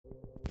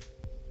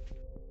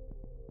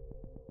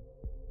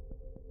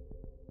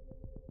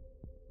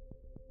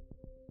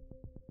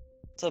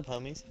What's up,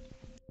 homies?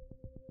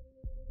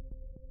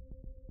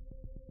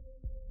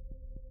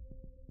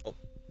 Oh,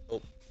 oh.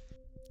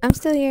 I'm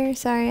still here.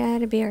 Sorry, I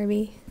had a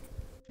BRB.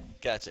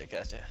 Gotcha.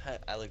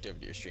 I looked over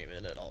to your stream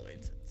and it all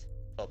made sense.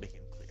 It all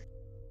became clear.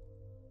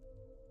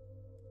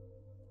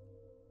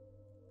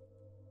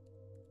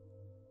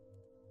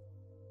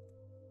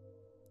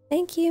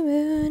 Thank you,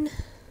 Moon.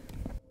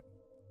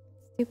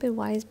 Stupid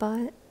wise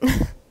bot.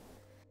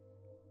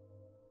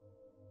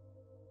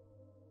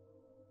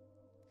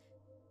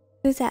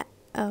 Who's that?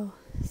 Oh,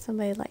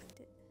 somebody liked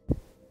it.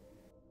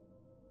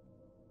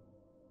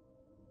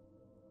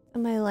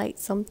 Somebody liked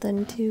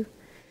something too.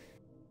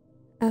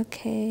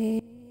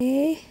 Okay.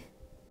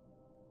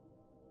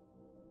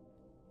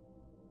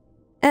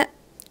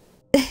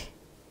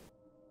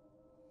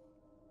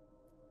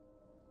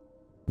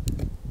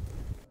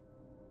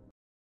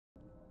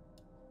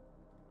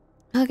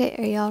 Okay,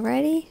 are y'all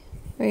ready?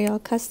 Or are y'all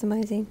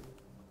customizing?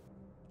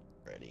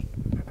 Ready.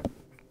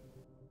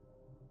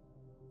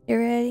 You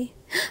ready?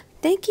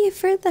 Thank you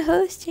for the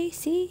host,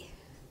 JC.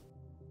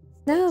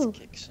 No. Let's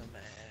kick some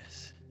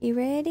ass. You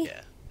ready?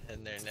 Yeah,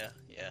 in there now.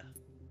 Yeah.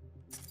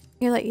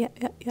 You're like, yeah.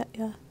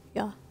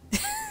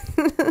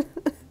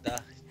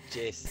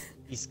 Jace,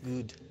 he's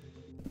good.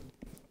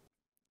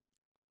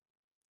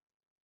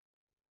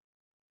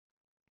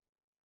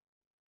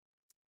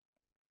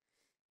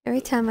 Every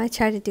time I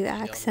try to do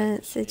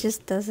accents, it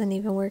just doesn't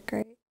even work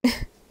right.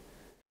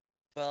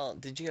 Well,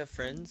 did you have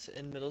friends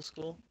in middle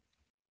school?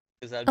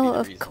 Oh,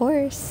 of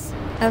course.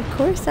 Of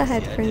course I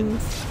had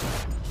friends.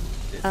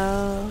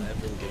 Oh. I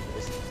have really good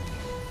voices.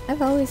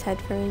 I've always had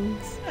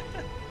friends.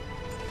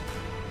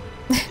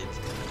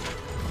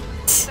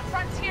 The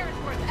frontier is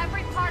worth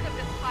every part of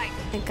this fight.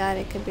 Thank God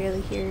I could barely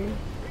hear you.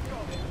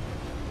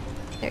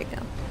 There you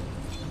go.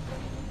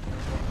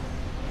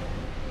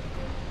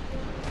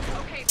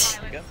 Okay,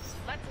 pilots.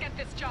 Let's get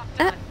this job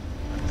done.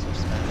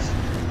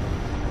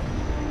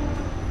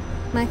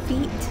 My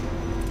feet.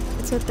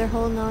 That's what they're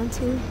holding on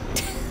to.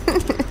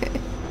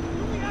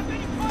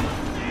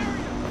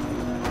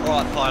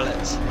 Alright,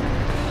 pilots.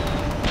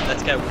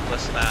 Let's go whoop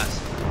some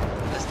ass.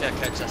 Let's go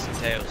catch us some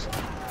tails.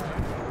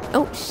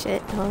 Oh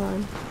shit, hold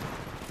on.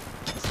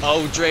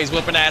 Oh, Dre's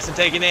whooping ass and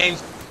taking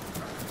names.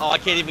 Oh, I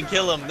can't even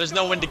kill him. There's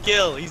no one to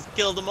kill. He's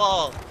killed them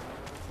all.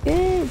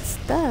 Good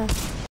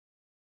stuff.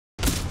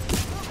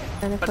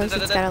 And of course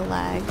it's got a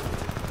lag.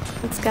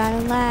 It's got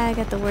a lag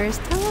at the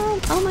worst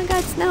time. Oh my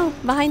god, Snow!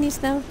 Behind you,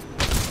 Snow.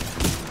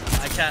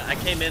 I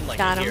came in like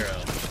got a him. hero.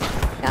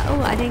 Yeah,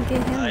 oh, I didn't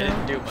get him. I though.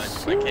 didn't do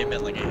much. But I came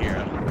in like a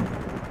hero.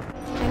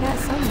 I got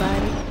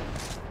somebody.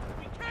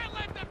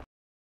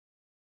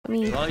 I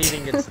mean, As long as you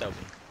didn't get Snowy.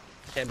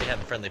 Can't be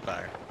having friendly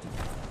fire.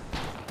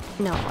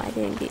 no, I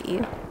didn't get you.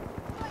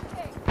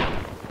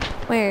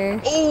 Where?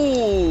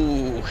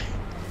 Oh!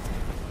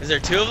 Is there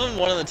two of them?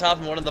 One on the top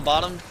and one on the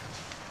bottom?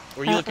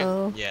 Were you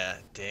looking? Yeah,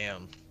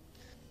 damn.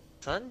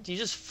 Son, you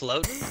just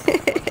floating?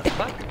 What the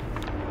fuck?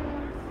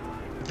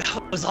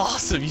 That was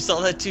awesome. You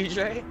saw that too,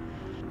 Dre?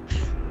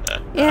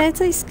 Yeah, it's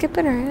like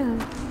skipping around.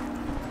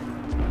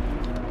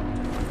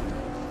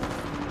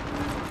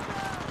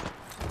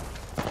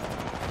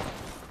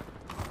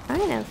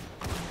 Kind of.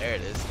 There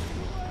it is.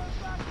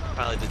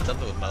 Probably did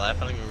something with my life.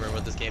 I don't even remember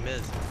what this game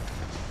is.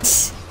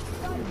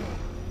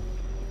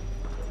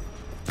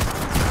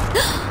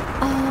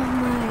 Oh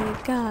my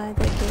god,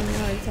 that game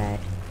knows that.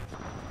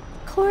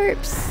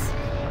 Corpse!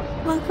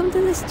 Welcome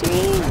to the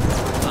stream!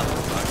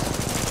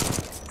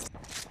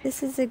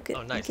 This is a good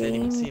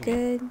game.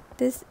 Good.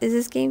 Is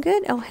this game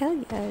good? Oh hell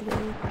yeah,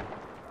 dude.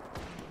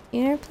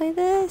 You never play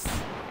this?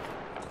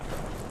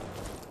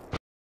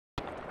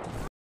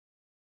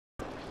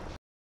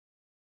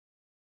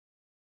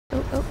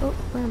 Oh,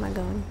 where am I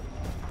going?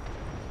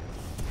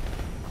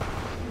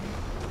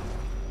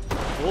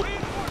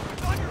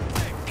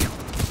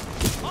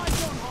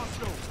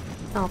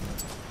 Oh,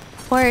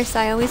 of course,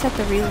 I always have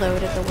to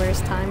reload at the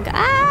worst time.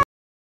 Ah!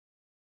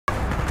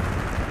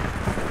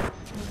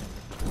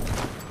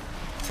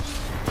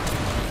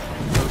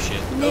 Oh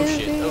shit, oh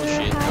shit, oh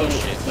shit, oh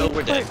shit, oh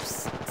we're dead.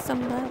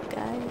 Some love,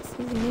 guys.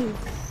 He's a noob.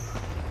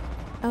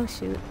 Oh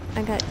shoot,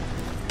 I got...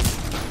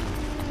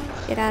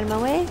 Get out of my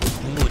way.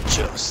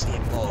 Muchos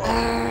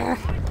more.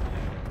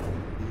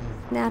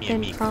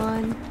 Snapping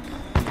prawn.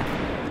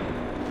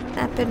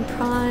 Snapping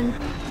prawn.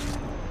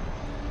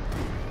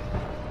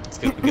 Let's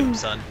go get him,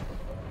 son.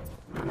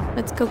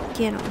 Let's go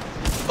get him.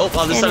 Oh,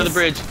 on this side of the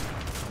bridge.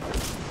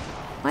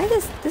 Why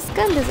does this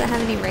gun doesn't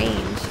have any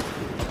range?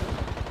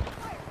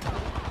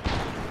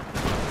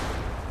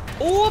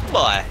 Oh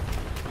boy.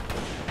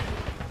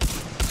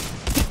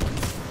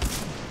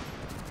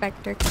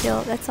 Vector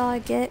kill. That's all I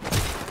get.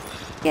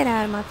 Get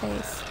out of my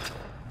face.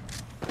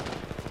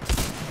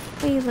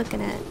 What are you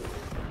looking at?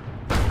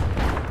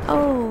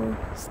 Oh,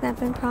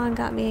 snapping prawn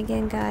got me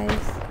again, guys.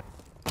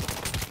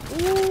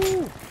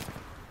 Ooh.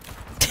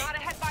 Not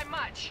ahead by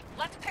much.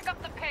 Let's pick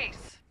up the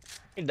pace.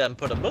 He done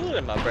put a bullet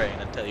in my brain,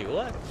 I tell you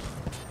what.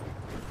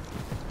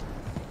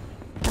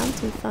 Sounds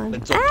too fun.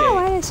 It's okay. Ah,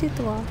 why did I shoot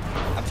the wall?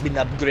 I've been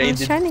upgraded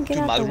to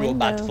to my the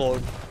robot window.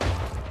 form.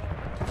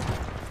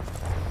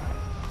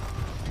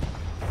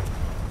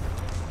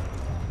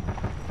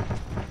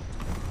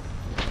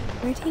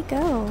 Where'd he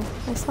go?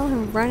 I saw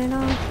him running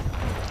off.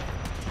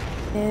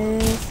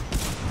 Yes.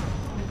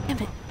 Damn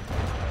it.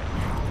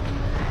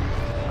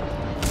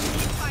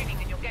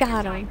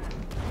 Got him.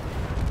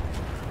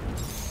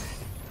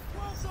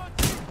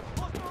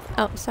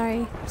 Oh,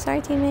 sorry.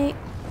 Sorry, teammate.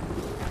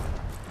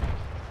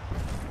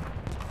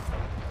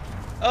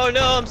 Oh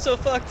no, I'm so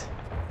fucked.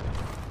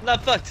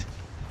 Not fucked.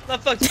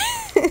 Not fucked.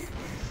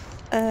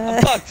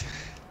 I'm fucked.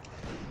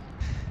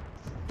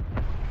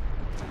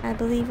 I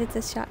believe it's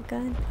a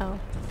shotgun. Oh.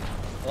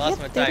 I lost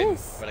my Titan,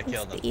 but I It's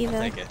killed him. the Eva.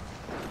 I'll take it.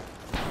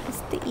 It's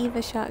the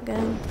Eva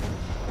shotgun.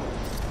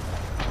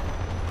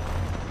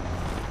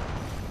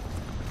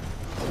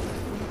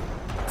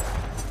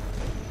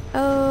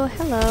 Oh,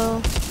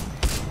 hello.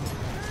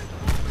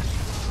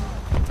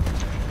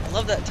 I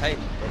love that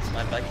Titan. It's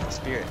my Viking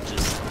spirit.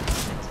 Just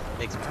it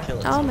makes me kill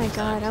it. Oh my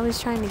god, I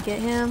was trying to get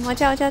him.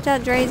 Watch out, watch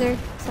out, Drazer.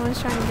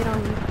 Someone's trying to get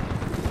on you.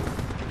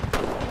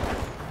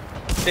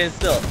 Stand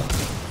still.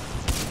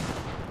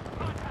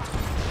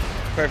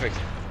 Perfect.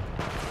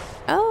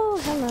 Oh,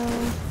 hello.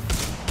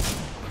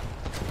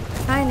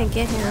 Trying to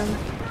get him.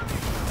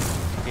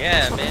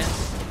 Yeah, man.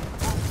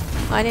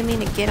 Oh, I didn't mean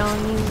to get on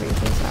you,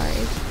 Rico.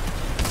 Sorry.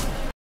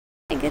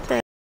 I get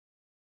the.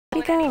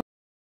 Where'd he go?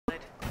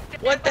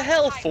 What the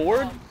hell,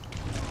 Ford?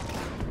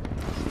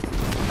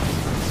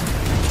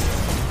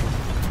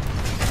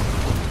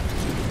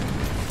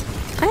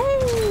 I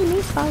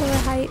need follower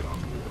height.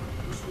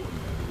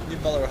 You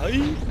follow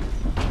height?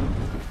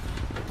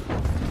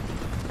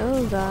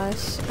 Oh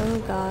gosh, oh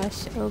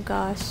gosh, oh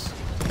gosh.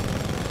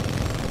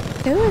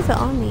 Who is it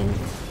on me?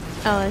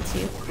 Oh, that's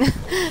you.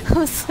 I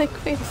was like,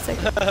 wait a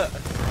second.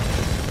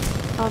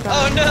 Hold on.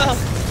 Oh no!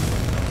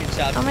 Good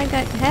job. Oh my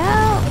god,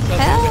 help!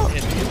 Help!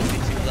 Hit me, it'll be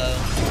too low.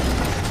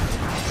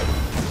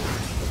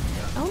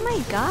 Oh my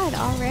god,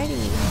 already.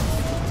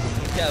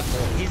 He's got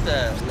full. He's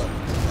the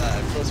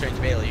close range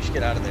melee. You should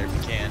get out of there if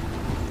you can.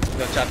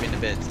 Go chop me into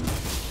bits.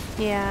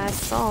 Yeah, I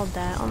saw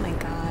that. Oh my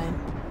god.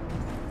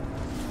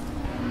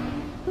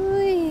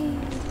 Whee.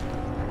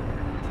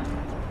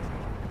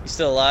 You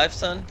still alive,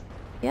 son?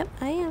 Yep,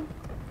 I am.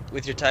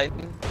 With your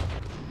Titan?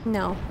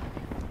 No.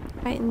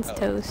 Titan's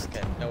toast.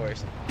 Okay, no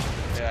worries.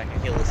 Maybe I can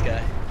heal this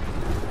guy.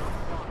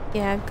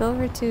 Yeah, go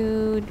over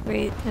to...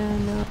 Wait,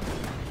 no.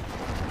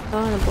 Go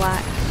on the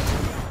black.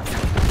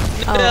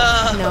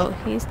 Oh, no,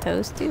 he's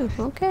toast too.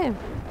 Okay.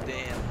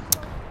 Damn.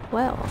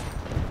 Well.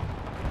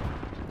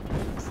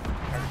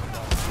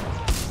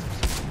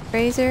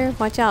 Razor,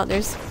 watch out.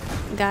 There's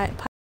a guy.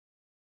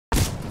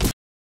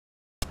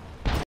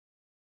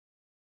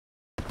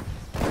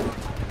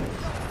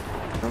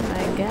 Oh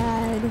my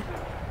god.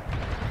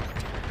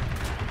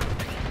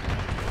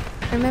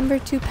 Remember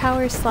to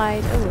power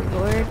slide. Oh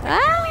lord.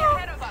 Ah!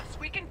 Ahead of us.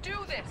 We can do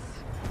this.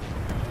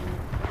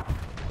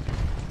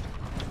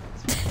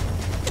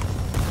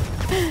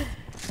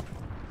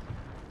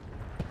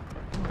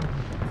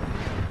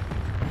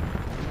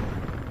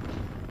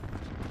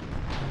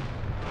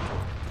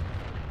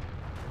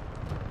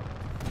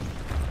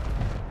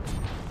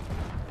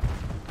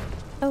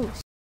 Oh.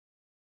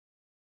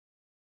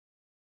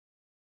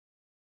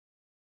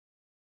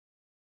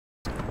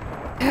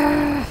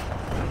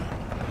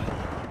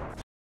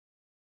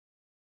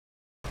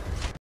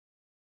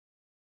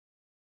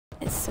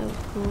 It's so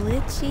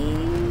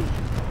glitchy.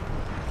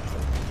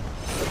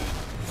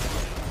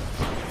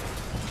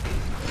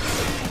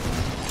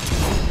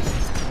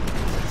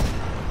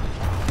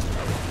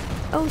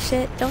 Oh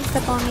shit, don't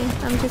step on me.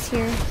 I'm just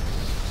here.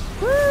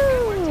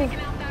 Woo! Taking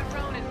out that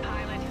Ronin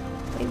pilot.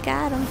 We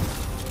got him.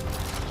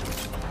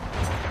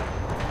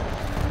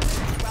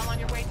 Well on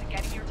your way to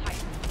getting your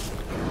Titan.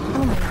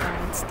 Oh my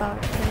god,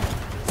 stop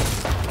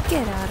it.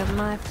 Get out of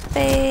my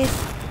face.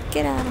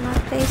 Get out of my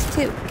face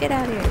too. Get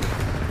out of here.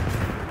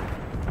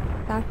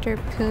 Dr.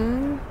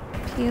 Poon?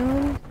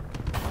 Pune?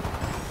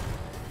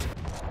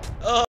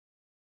 Oh.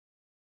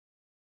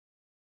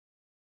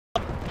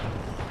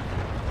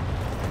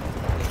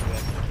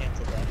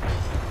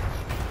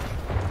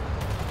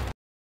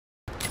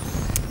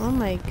 Oh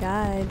my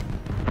god.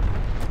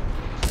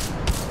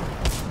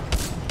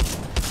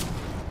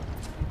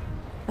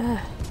 Ugh.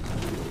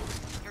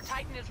 Your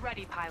Titan is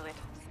ready, pilot.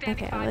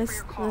 Standing Okay, by for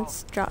your call.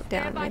 let's drop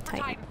down Stand by my for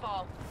Titan.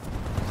 Titanfall.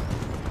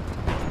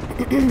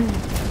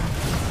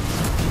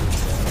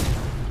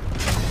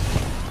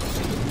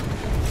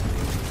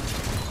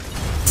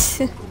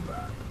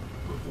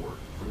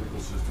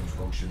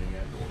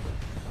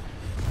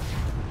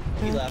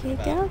 What are you laughing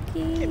Okie about?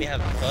 dokie. Can't be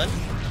having fun.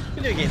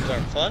 Video games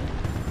aren't fun.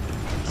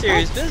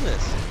 Serious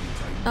business.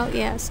 Oh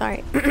yeah,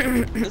 sorry.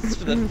 This is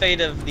for the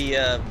fate of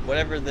the,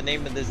 whatever the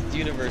name of this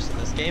universe in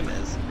this game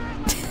is.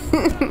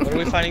 What are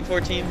we fighting for,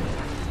 team?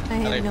 I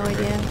have no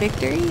idea.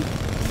 Victory?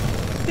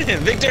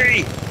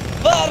 Victory!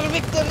 For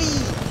victory!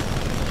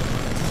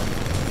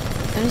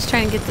 I'm just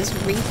trying to get this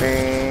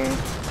Reaper.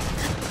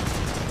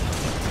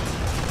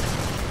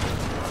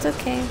 It's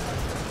okay.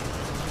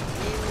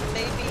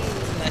 Maybe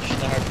I should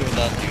have harpooned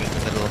on you in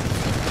the middle.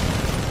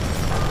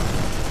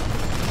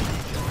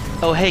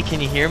 Oh hey, can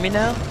you hear me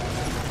now?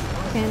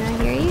 Can I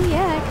hear you?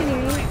 Yeah, I can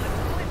hear you.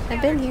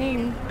 I've been hearing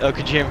you. Oh,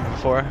 could you hear me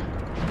before?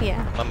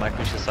 Yeah. My mic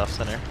was just off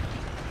center.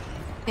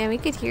 Yeah, we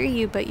could hear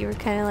you, but you were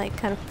kind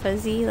of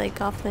fuzzy,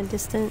 like off in the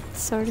distance,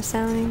 sort of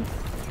sounding.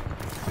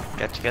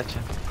 Gotcha.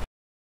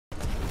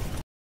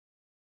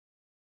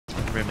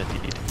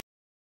 Remedied.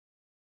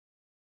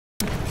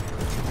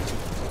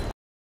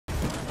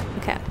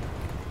 Okay.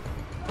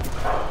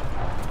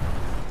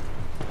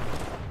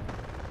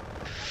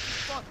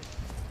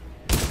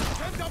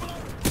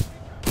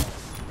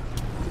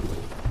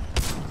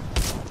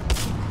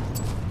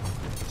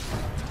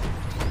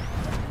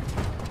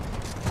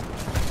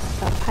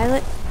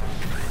 Pilot.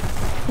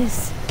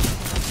 Yes.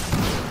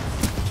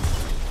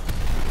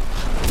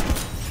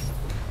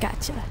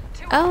 Gotcha.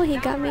 Oh, he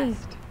got me.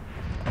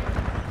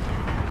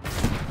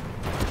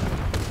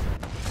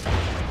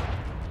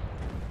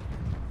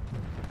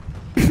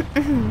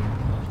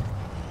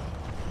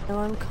 No,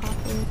 I'm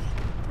coughing.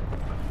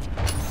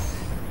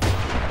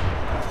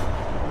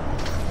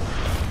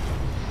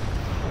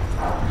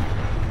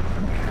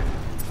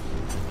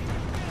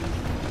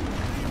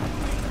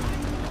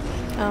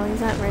 Oh,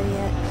 he's not ready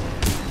yet.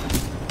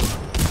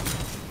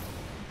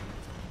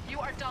 You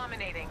are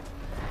dominating.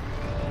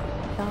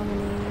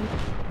 Dominating.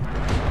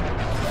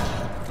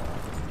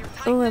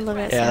 Oh, I love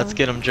that Yeah, sound. let's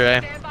get him,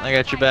 Dre. I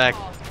got your back.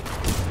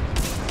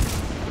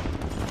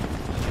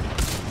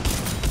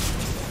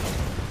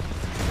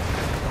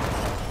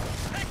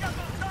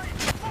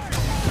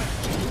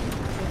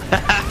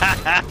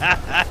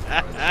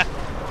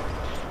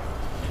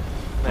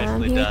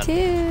 I'm Nicely here done.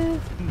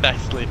 too.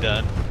 Nicely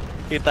done.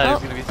 He thought he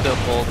was gonna be so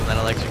bold and then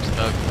electric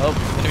smoke.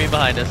 Oh, enemy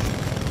behind us.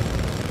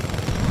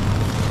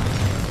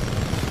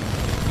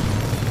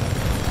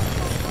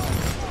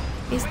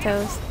 He's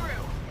toast.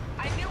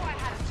 I knew I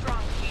had a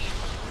strong team.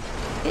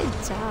 Good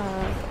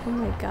job. Oh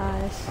my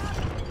gosh.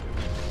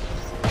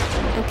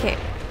 Okay.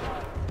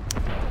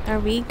 Are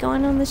we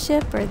going on the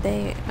ship or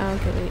they? Oh,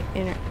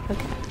 okay,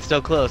 okay.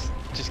 Still close.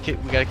 Just we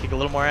gotta kick a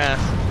little more ass.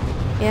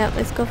 Yeah,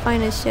 let's go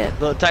find a ship.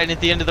 Little Titan at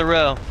the end of the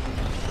row.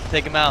 Let's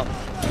take him out.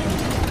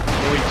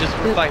 Or we just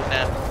were fighting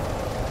at.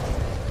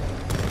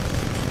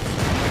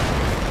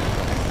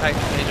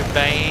 Titan Major,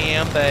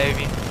 bam,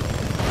 baby.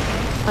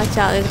 Watch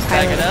out, there's a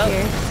Tag pilot it up.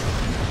 here.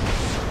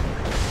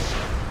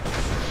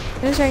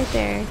 Who's right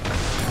there?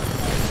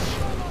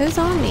 Who's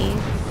on me?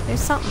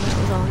 There's something that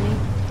was on me.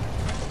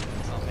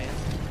 Oh man.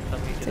 Tell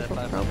me It's to get like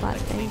that a 500. robot I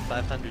can need thing.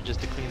 500 just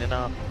to clean it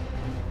up.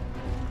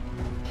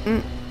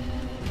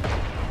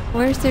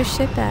 Where's their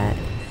ship at?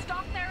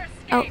 Stop their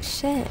escape. Oh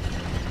shit.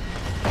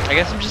 I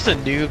guess I'm just a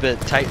noob at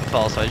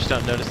Titanfall, so I just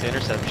don't notice the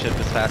intercept ship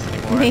as fast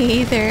anymore. Me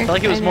either. I felt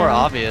like it was more know.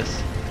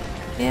 obvious.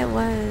 Yeah, it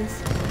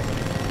was.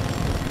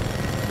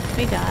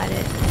 We got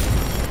it.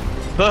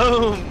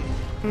 Boom!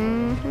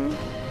 Mm-hmm.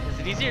 Is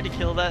it easier to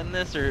kill that in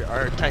this, or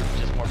are Titans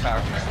just more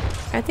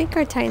powerful? I think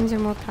our Titans are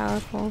more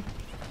powerful.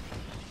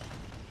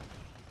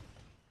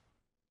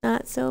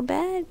 Not so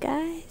bad,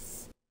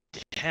 guys.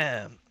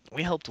 Damn,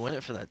 we helped win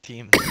it for that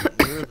team.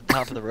 We were at the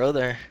top of the row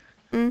there.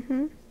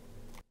 Mm-hmm.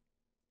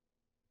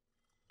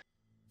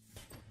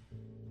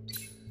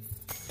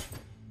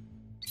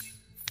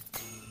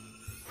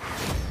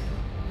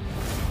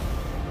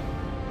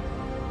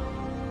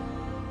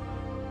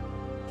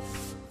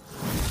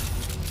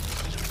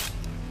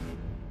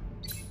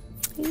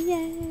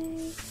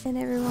 Yay! And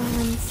everyone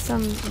wins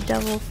some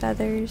double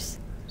feathers.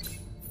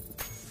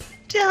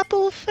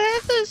 Double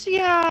feathers,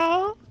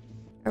 y'all!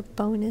 Or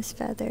bonus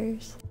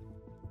feathers.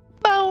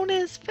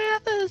 Bonus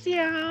feathers,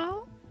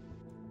 y'all!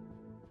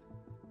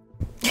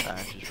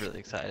 I'm just really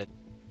excited.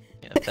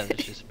 You know,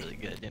 feathers just really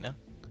good, you know?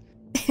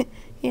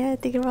 Yeah,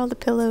 think of all the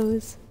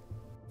pillows.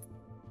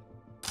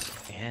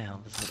 Yeah,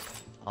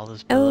 all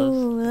those pillows.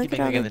 Oh, You look make at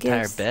all like the an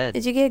entire gifts. bed.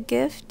 Did you get a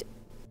gift?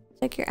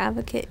 Check your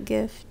advocate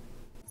gift.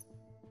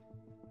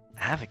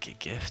 Advocate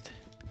gift.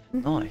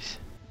 Mhm. Nice.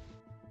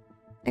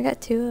 I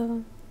got 2 of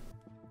them.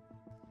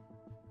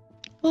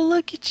 Well,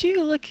 look at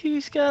you. Look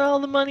who's got all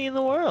the money in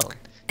the world.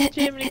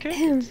 Jiminy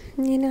Crickets.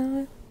 You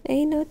know,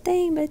 ain't no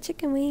thing but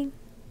chicken wing.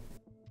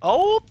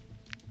 Oh!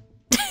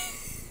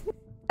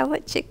 I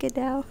want chicken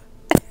now.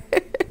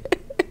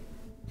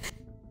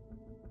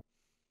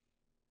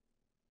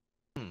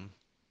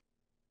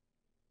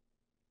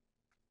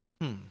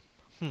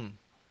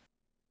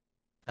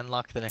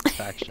 Unlock the next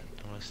faction.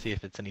 I want to see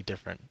if it's any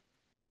different.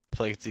 I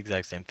feel like it's the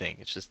exact same thing.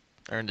 It's just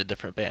earned a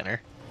different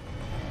banner.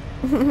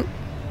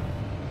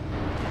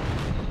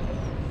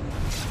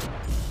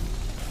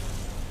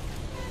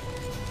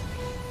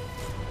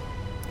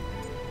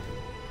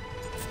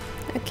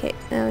 Okay,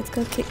 now let's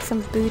go kick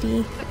some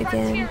booty The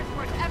again. frontier is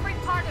worth every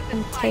part of this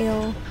And fight.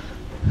 tail.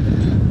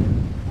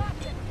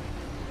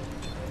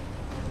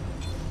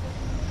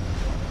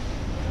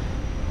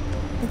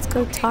 Let's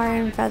go tar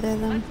and feather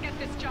them. Let's get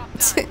this job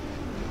done.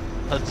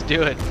 Let's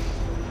do it.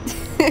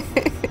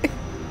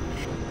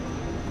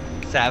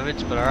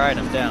 Savage, but alright,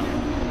 I'm down.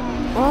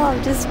 Well,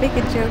 I'm just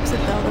making jokes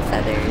with all the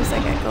feathers I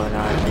got going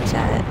on in the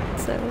chat,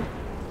 so.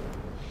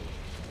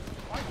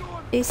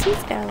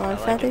 JC's got a lot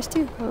of feathers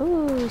too.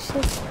 Oh,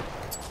 shit.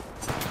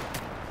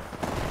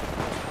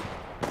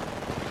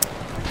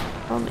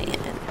 Oh man.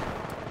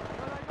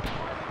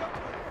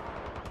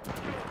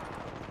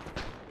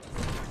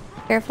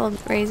 Careful,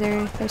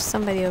 Razor. There's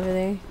somebody over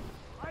there.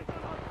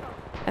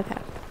 Okay.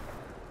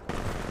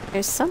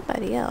 There's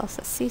somebody else.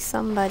 I see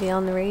somebody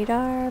on the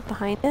radar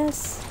behind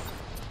us.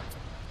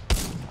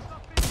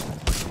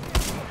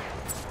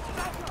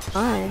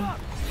 On.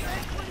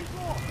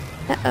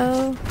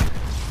 Uh-oh.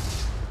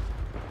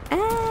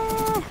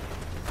 Ah!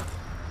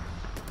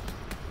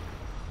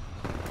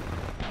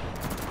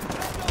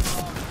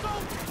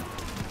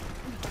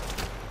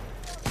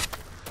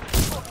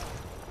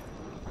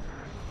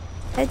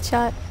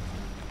 Headshot.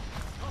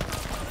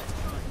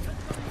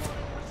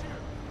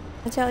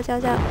 Watch out, watch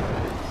out, watch out.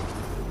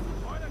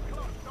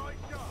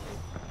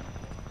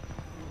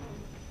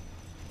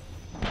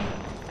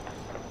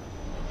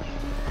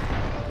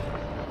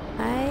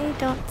 I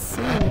don't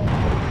see him.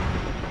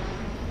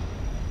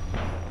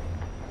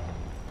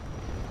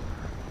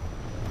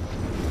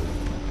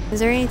 Is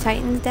there any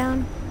Titans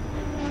down?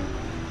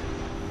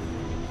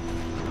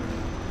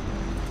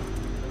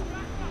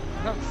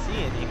 I don't see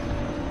any.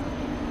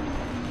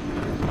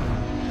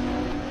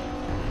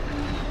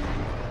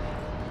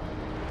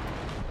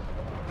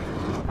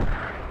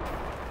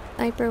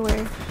 Sniper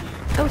where?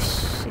 Oh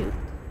shoot.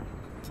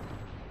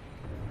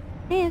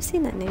 Hey, I've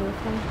seen that name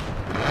before.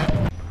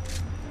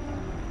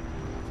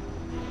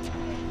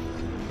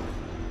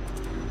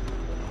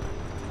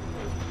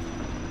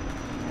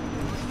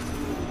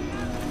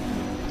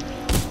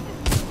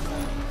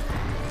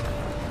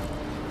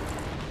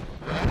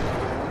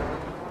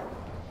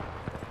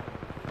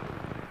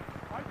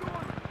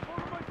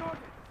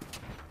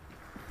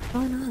 What's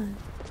going on?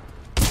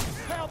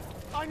 Help!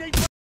 I need.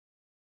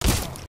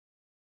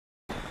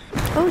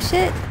 Oh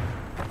shit!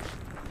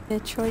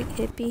 Detroit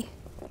hippie.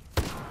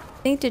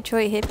 I think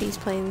Detroit hippie's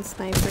playing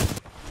sniper.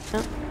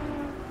 Oh.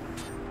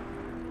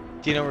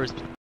 Do you know where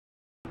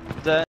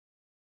that?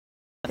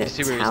 The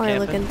See where he's tower camping?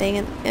 looking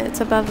thing, it's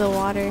above the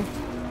water.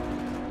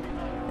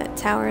 That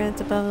tower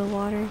that's above the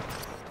water.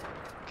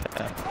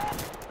 Okay.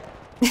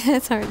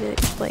 It's hard to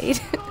explain.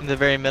 In the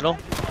very middle?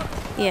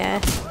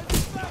 Yeah.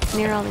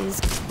 Near all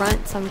these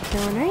grunts I'm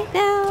killing right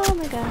now. Oh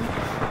my god.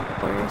 Of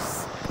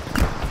course.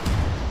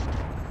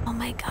 Oh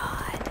my god.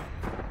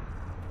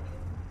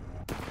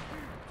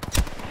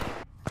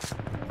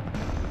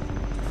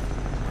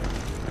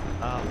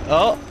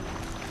 Oh!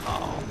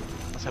 Oh.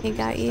 He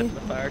got you.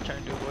 The fire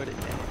trying to avoid it.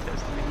 And it goes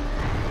to me.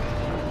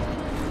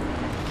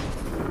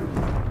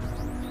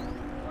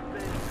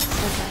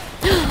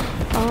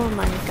 Oh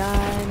my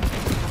god.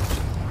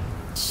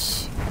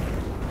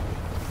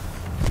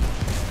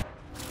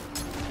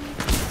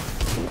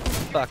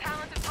 Fuck.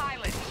 Talented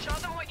pilot, show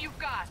them what you've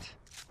got.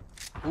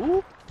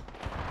 Ooh.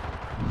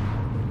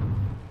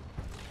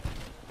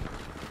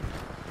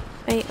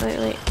 Wait.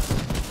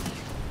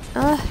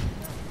 Ugh.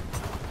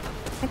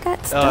 I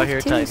got stuff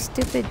here, too, Titan.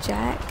 stupid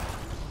Jack.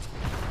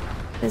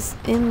 This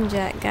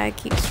M-Jack guy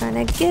keeps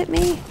trying to get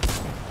me.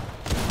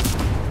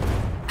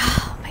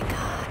 Oh my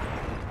god.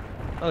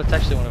 Oh, it's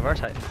actually one of our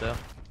Titans, though.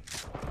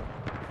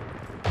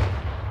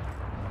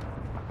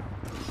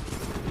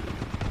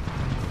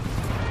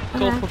 I'm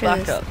Go after back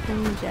this up.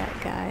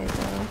 M-Jack guy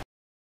though.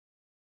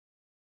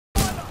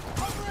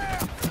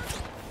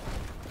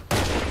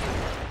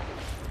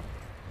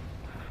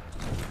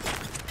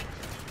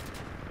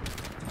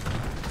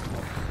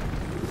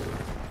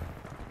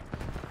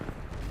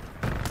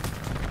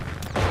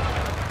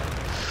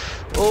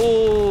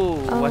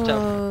 Oh, watch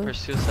Oh. out for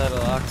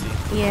suicidal oxy.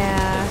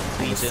 Yeah,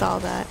 I Legion. just saw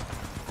that.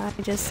 I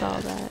just saw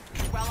that.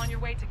 You're well on your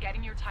way to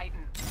getting your Titan.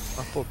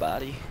 My poor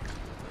body.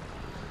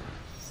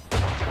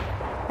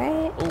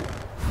 Right? Oh.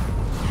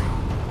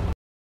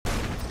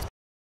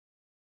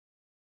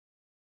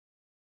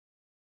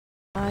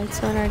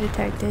 Sonar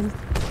detected.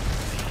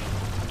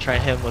 Try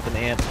him with an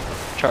amp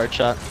charge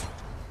shot.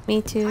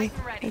 Me too.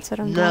 Titan ready. That's what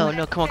I'm No, doing.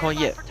 no, come on,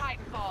 yeah. For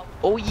Titanfall.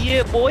 Oh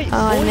yeah, boy. Oh,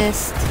 I boy.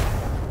 missed.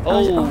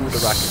 Oh, oh, the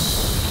rocket.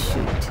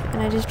 shoot.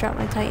 And I just dropped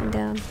my Titan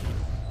down.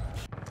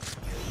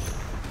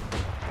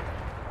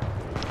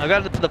 I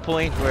got to the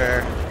point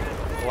where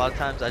a lot of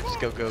times I just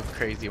go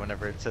crazy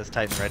whenever it says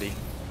Titan ready.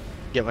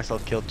 Get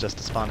myself killed just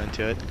to spawn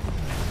into it.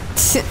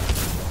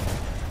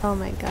 Oh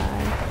my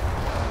god.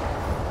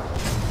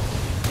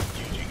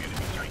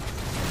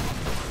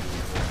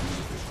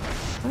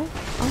 Oh,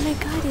 oh my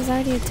god, he's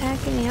already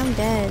attacking me. I'm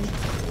dead.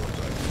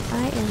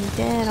 I am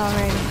dead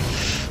already.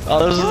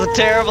 Oh, this was a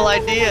terrible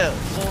idea.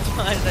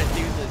 Why did I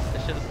do this?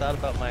 I should have thought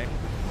about my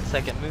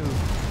second move.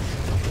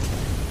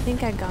 I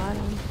think I got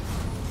him.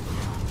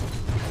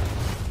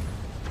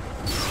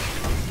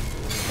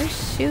 Oh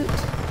shoot.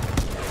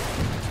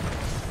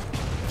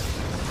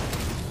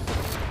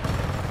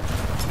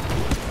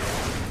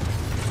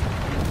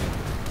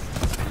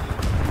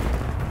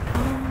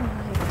 Oh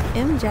my,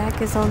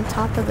 M-Jack is on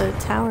top of the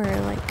tower,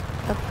 like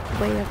up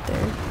way up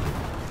there.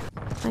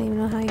 I don't even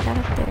know how he got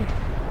up there.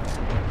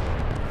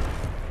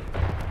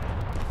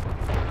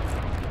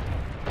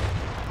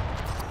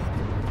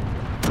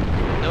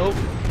 Nope.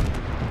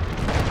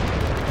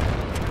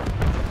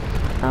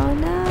 Oh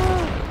no!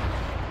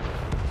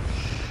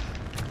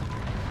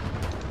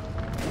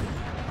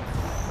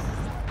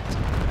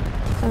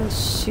 Oh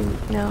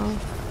shoot, no.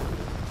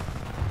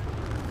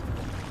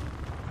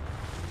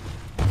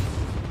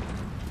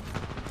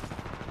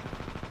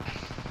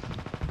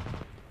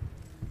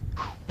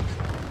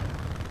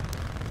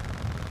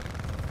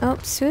 Oh,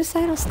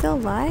 Suicidal's still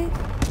alive?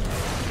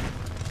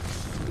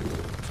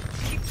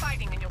 Keep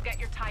fighting and you'll get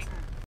your Titan.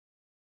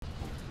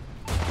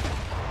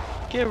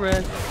 Get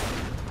red.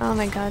 Oh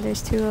my god,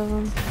 there's two of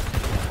them.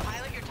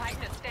 Pilot, your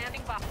Titan is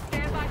standing by.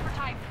 Stand by for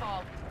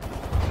Titanfall.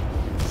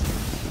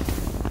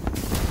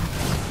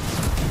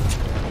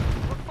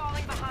 We're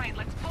falling behind.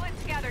 Let's pull it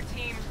together,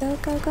 team. Go,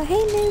 go, go.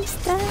 Hey,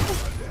 Noobsta!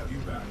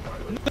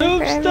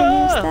 Noobsta!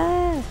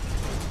 Noobsta!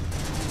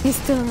 He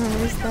still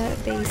remembers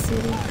that Bay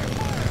City.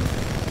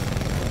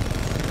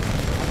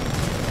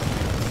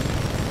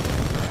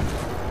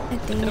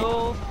 God dang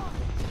it.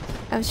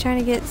 I was trying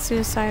to get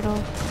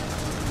Suicidal.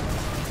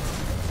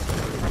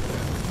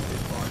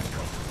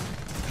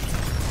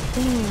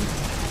 Dang.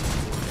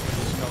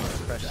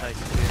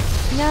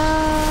 No!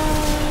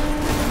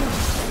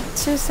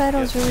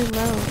 Suicidal's really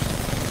low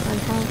on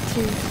health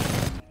too.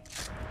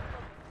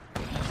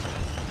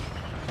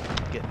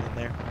 Getting in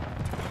there.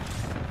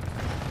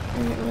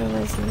 Where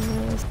was he?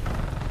 Where was he?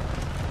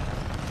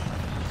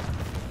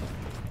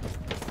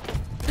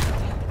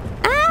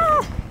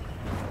 Ah!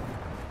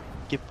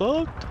 Get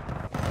fucked.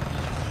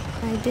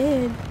 I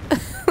did.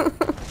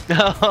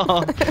 No,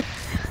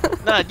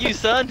 not you,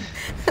 son.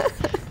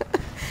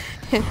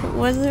 It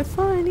wasn't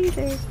fun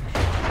either.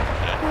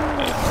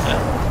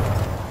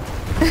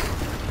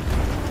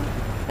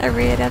 I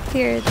ran up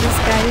here, this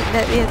guy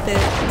met me at the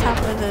top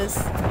of this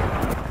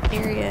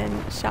area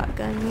and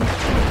shotgun me.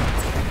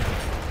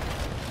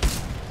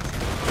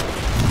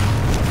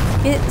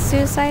 Get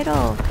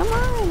Suicidal! Come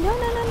on! No,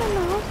 no, no, no,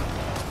 no!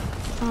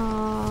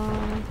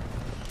 Aww.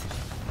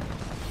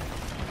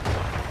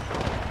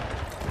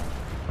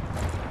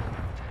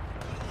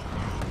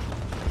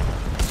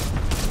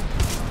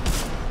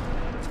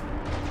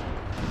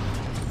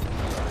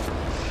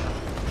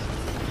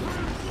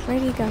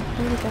 Where'd he go?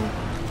 Where'd he go?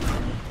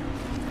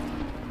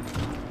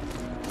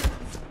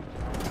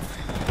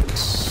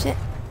 Shit.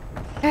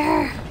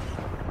 Arrgh.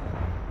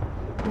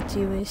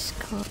 Jewish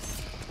cop.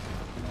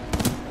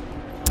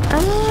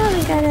 Oh,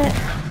 we got it.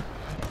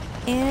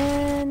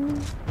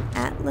 And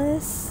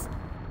Atlas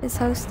is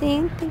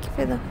hosting. Thank you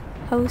for the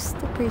host.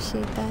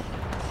 Appreciate that.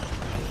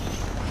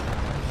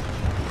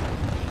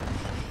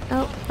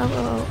 Oh, oh, oh,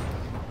 oh.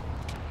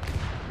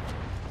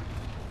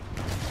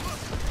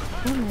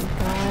 Oh my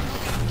god.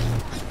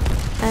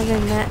 Other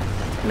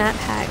map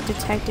hack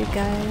detected,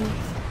 guys.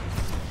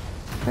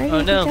 Where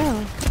did he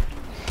go?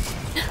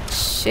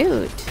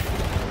 Shoot.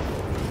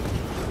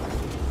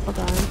 Hold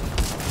on.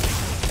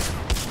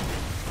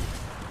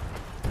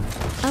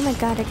 Oh my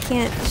god, I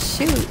can't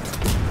shoot.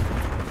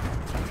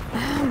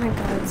 Oh my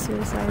god,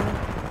 suicidal.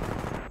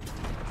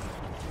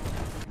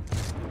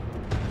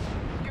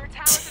 You're a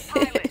talented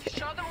pilot.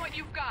 Show them what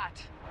you've got.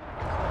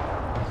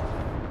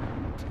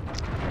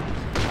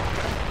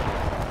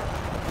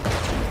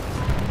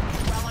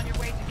 Well on your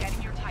way to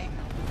getting your Titan.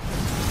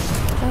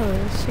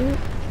 Oh, shoot.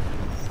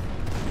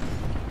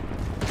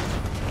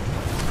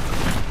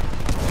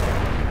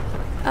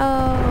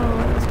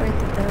 Oh, it was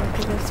worth it though,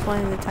 because it's one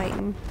of the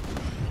Titan.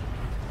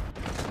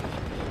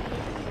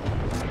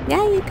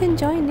 Yeah, you can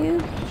join,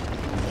 dude.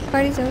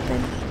 Party's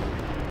open.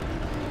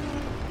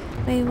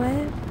 Wait,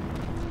 what?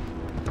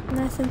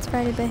 Not since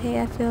Friday, but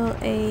hey, I feel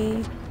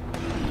a...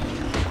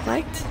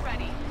 What?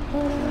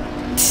 Hold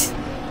on.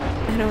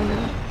 I don't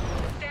know.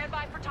 Stand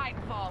by for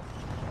Titanfall.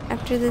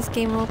 After this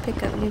game, we'll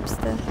pick up noob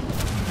stuff.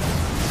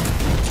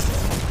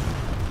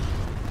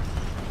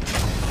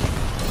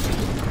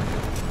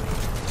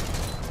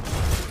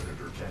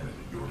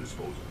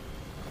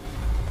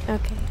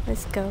 Okay,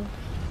 let's go.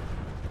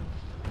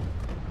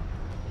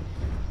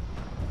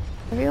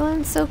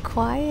 Everyone's so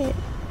quiet.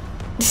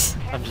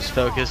 I'm just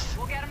focused.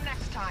 We'll get 'em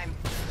next time.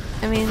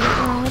 I mean, what's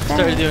wrong with that?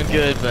 Started doing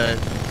good, but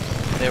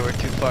they were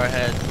too far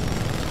ahead.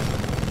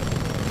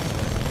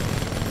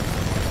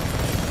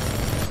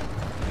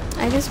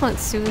 I just want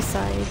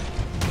suicide.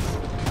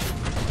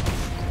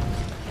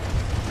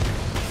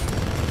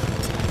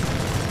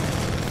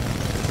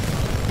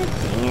 God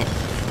dang it.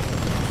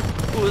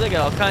 Ooh, they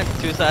got all kinds of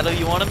suicidal.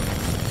 You want him?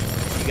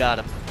 You got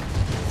him.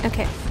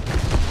 Okay.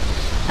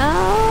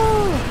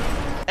 Oh!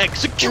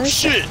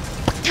 Execution!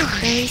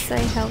 At least I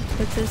helped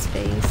with his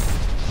face.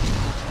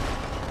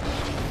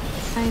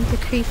 Time to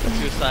creep in.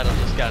 Suicidal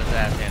just got his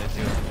ass handed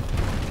to him.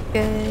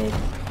 Good.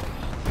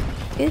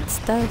 Good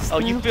stuff. Oh,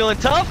 you feeling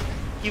tough?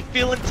 You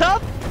feeling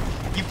tough?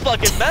 You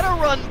fucking better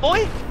run,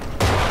 boy!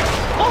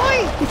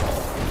 Boy!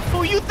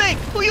 Who you think?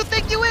 Who you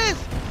think you is?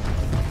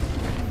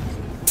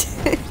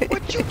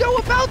 What you know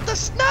about the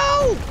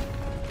snow?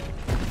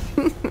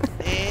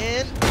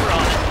 And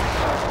run.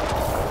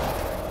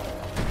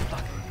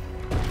 Fuck.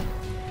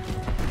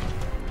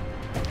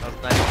 That was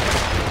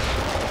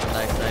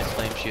nice. Nice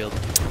flame shield.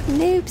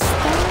 Noob,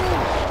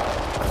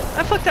 stop!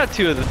 I fucked out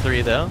 2 of the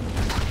 3 though.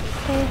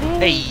 Hey,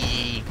 hey.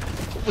 Hey!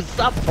 What's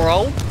up,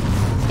 bro?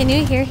 Can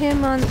you hear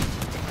him on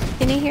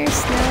Can you hear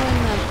snow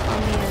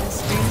on the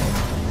screen?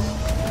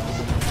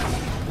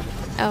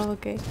 Oh,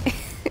 okay.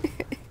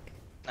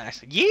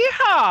 Nice.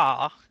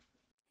 Yeehaw!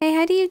 Hey,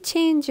 how do you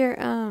change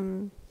your I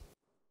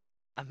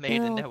made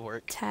a little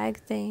network. tag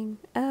thing?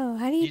 Oh,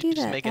 how do you You do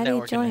just that? make a How do you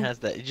network and it join? has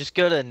that. You just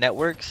go to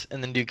networks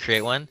and then do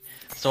create one.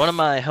 So one of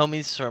my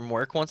homies from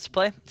work wants to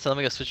play. So let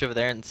me go switch over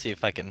there and see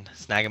if I can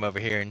snag him over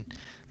here and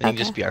then he can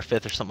just Okay. be our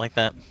fifth or something like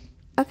that.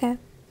 Okay.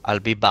 I'll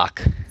be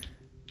back.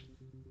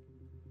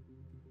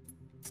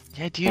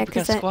 Yeah, dude, Yeah, we gotta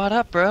 'cause I squad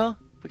up, bro.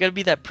 We gotta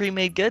be that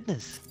pre-made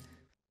goodness.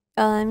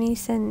 let me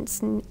send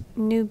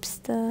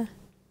noobs the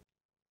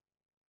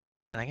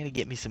And I gotta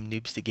get me some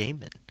noobs to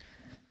gaming.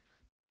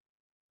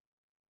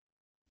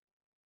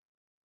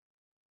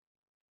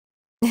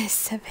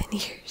 7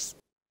 years.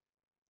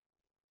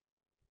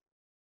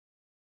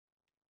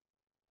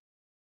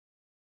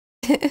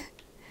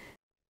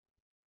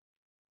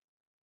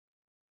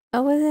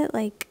 Oh, was it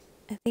like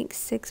I think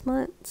 6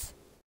 months?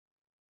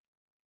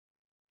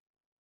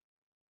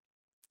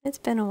 It's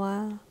been a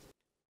while.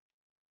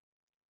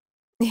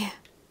 Yeah.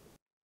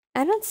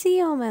 I don't see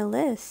you on my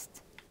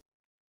list.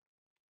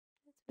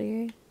 That's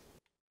weird.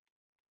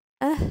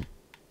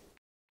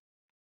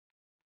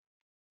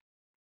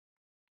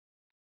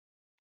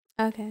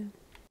 Okay.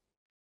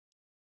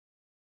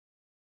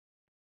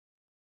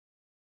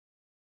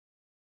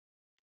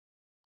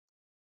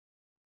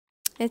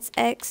 It's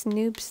X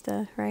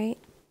Noobsta, right?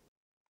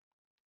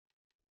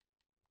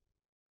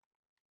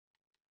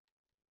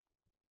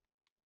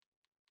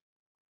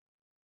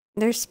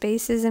 There's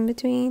spaces in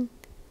between.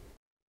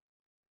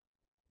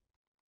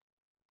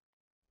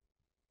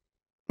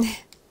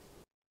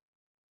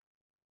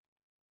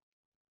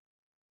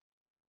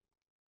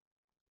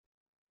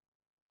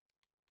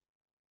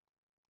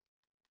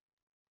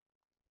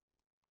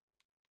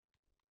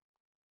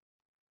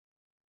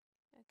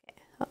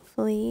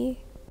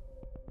 Hopefully.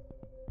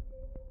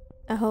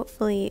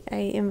 Hopefully I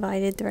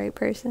invited the right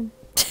person.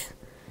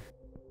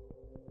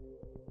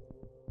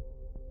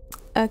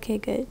 Okay,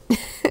 good.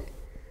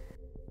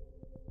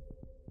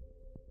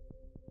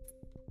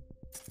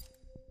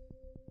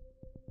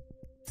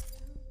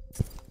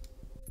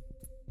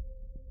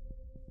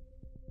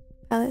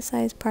 Pallet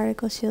size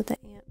particle shield that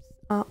amps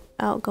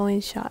outgoing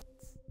shots.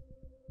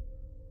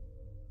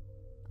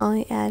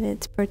 Only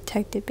added to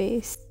protected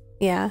base.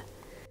 Yeah.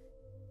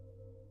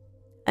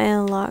 I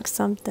unlocked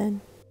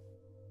something.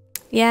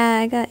 Yeah,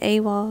 I got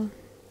AWOL.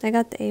 I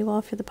got the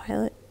AWOL for the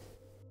pilot.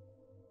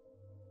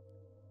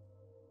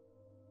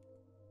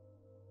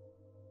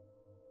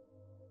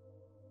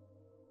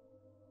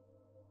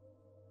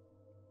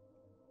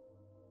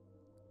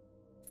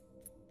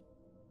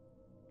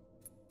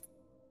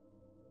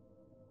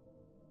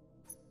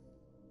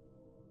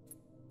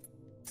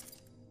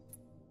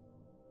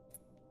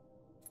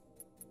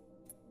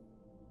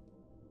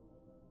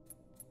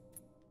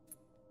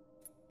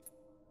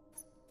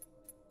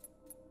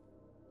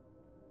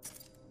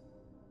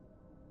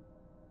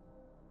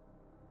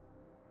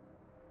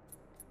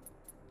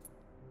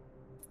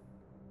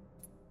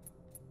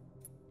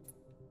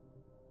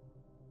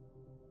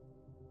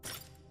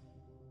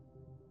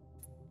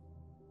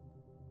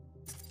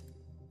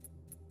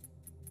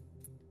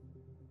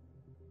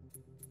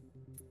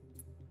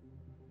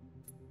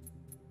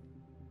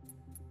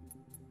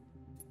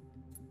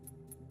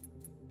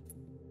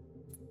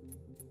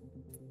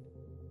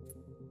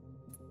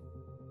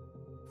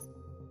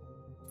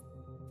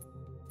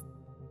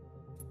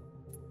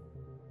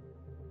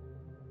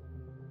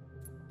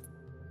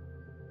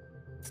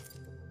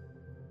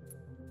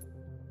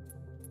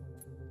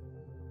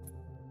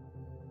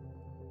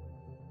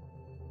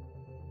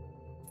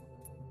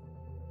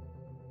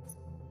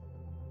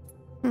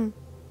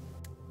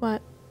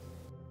 What?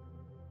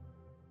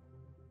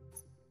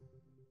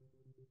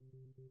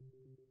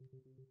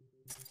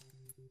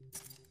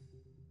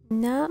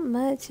 Not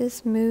much,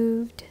 just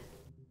moved.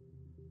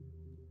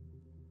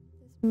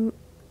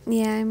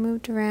 Yeah, I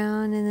moved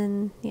around and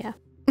then, yeah.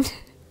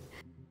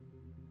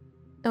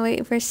 I'm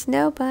waiting for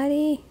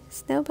Snowbody.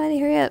 Snowbody,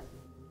 hurry up.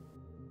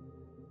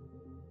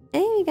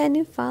 Hey, we got a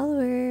new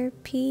follower.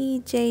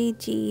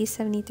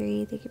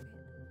 PJG73. Thank you for the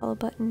follow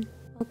button.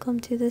 Welcome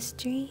to the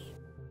stream.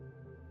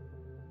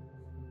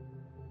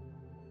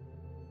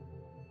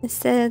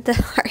 Instead of the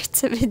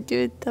hearts, I've been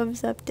doing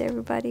thumbs up to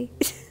everybody.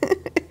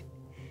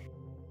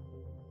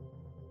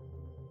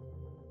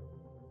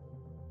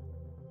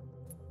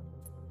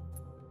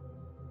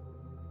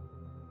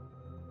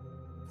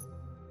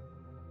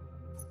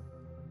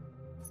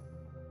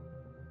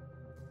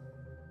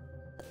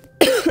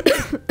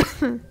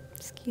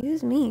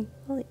 Excuse me.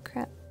 Holy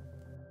crap.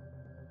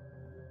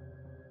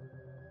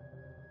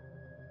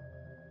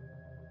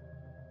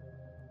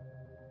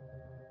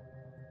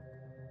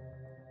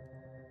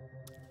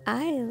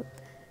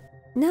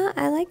 No,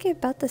 I like it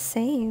about the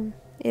same.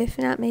 If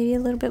not, maybe a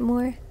little bit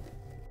more.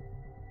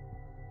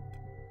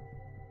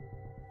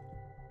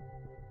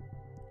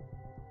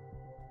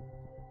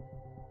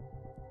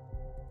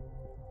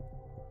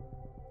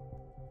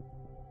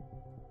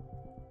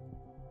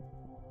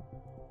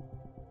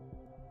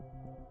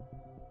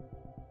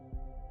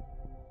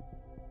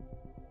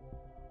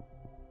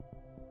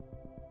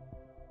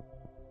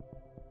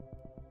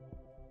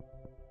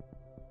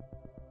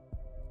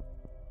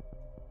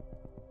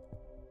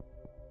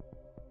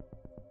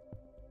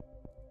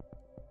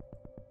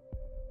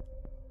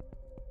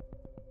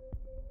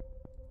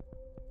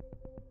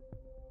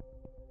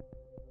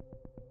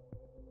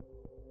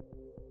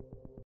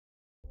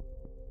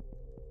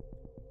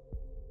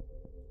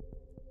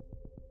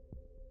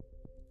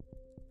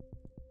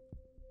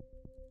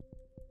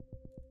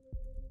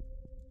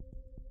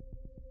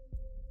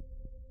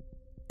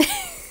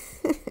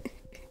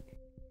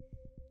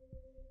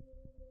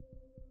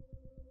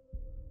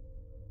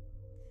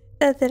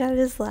 Nothing, I'm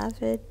just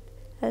laughing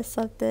at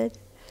something.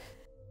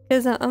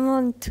 Because I'm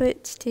on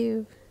Twitch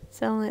too.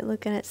 So I'm like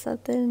looking at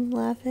something,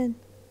 laughing.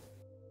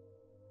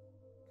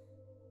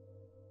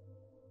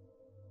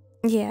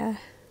 Yeah.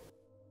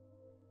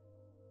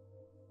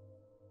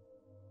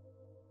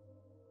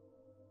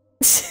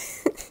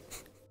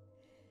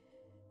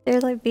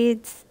 They're like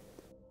beads.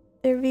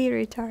 They're being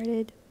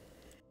retarded.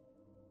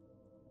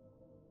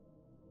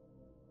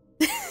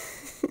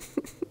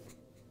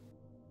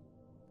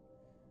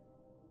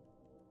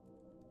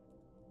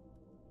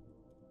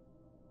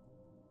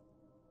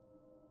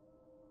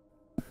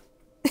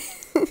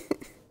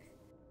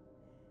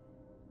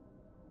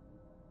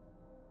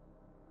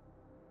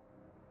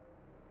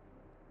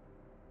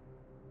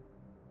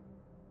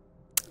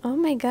 Oh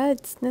my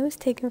god, snow's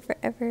taking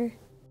forever.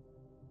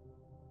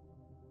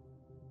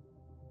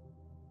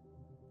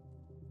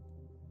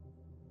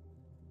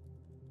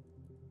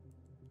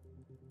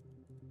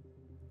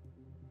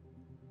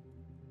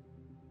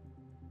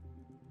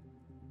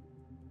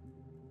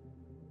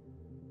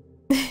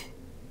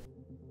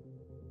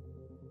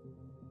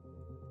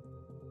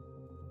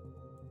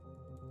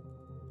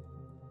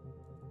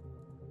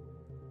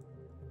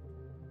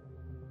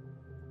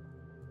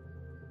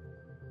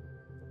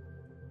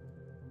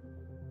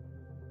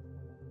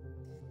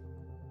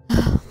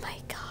 Oh my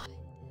god.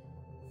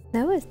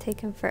 Snow is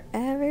taking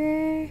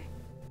forever.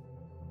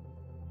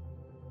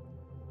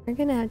 We're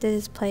gonna have to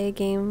just play a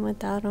game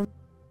without him.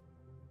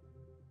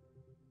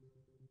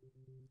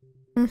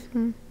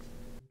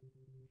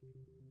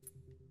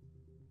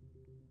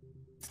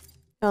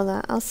 Hold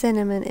on, I'll send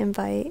him an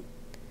invite.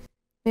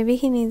 Maybe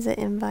he needs an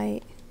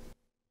invite.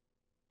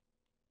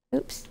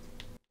 Oops.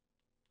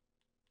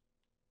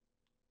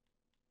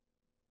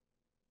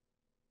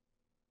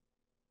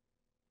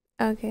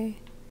 Okay.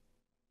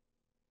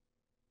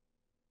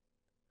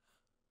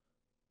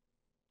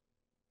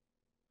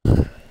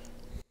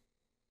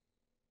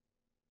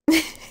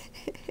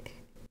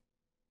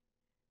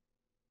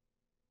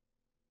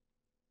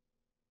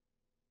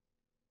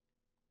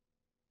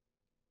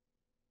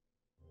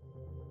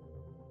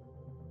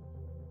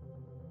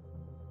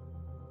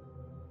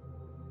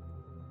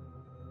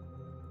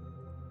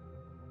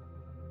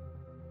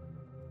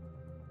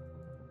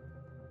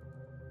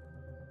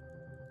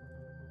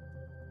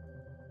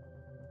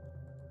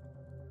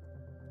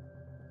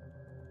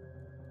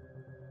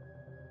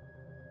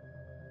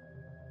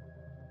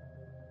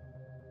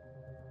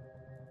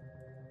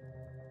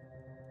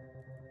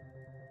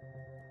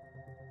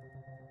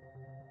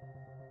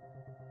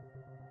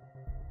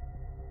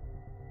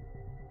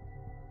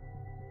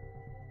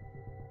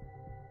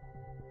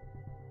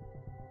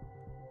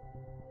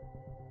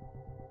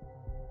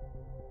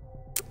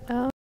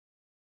 Oh.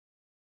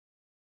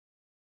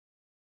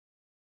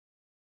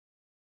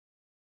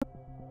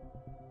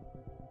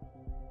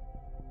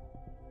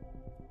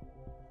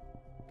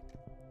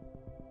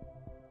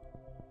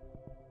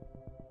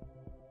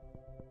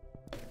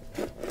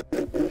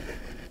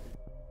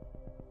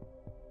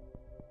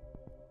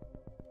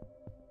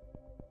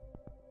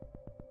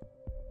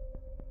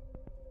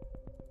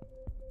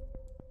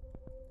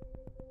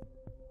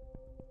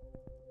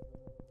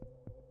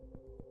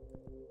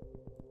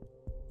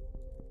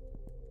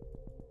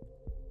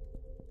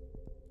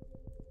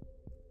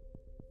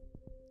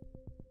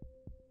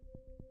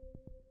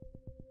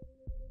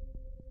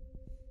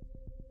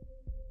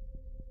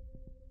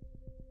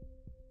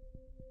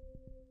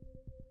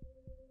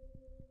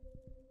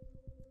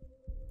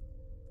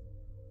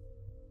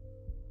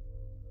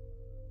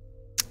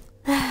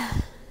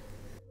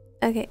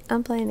 Okay,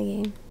 I'm playing the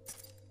game.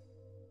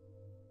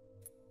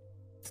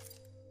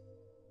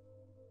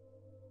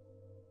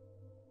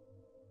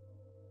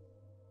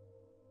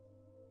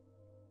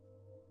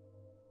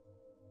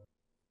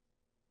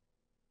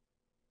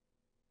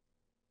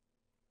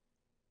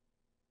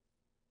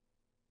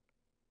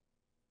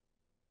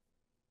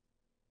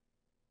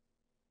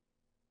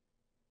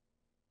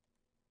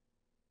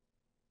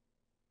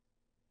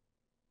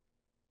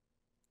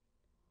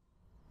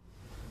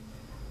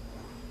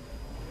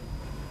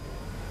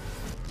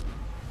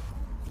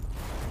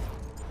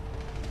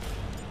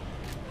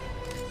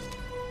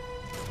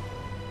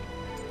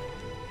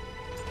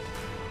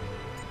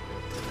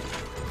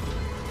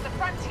 The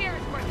frontier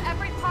is worth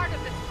every part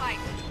of this fight.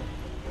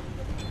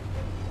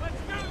 Let's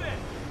do this!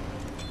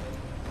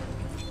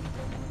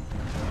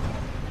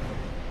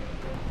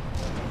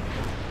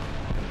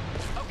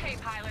 Okay,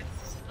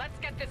 pilots, let's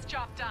get this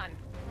job done.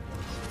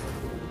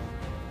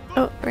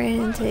 Oh, ran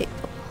into it.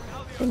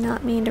 Did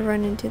not mean to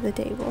run into the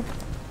table.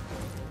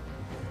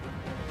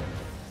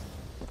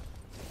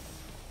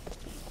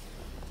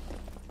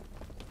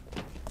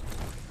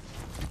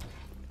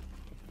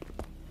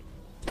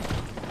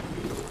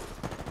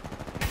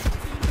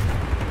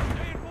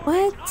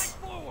 What?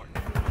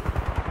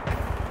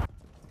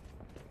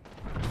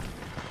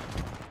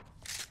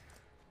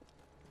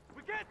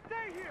 We can't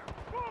stay here!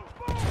 Move,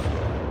 move!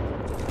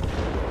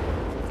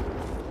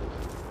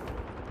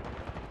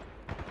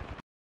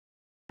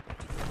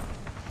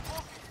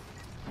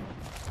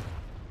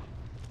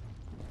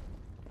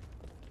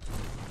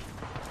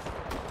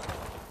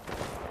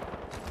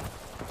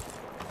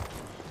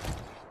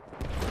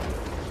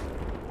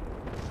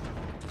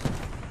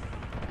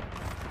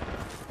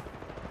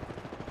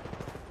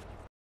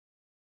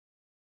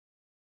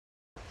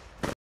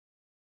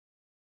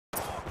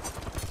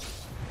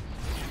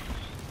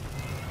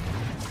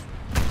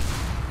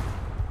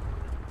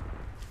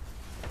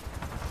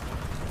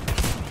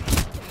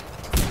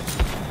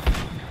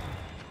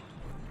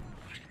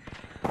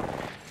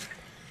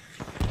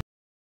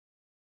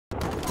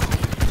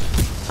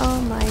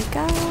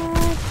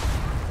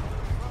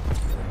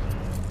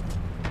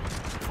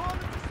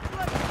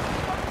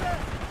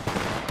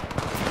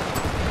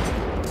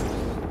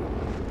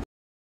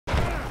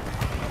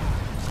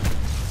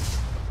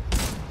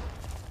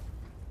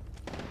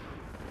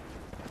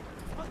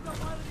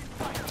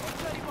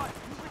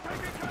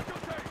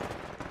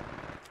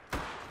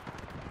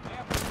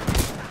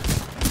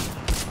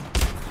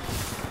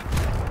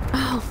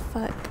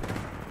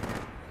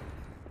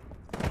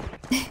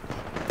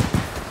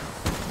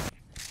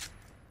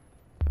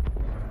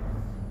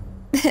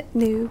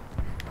 New.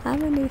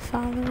 I'm a new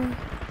follower.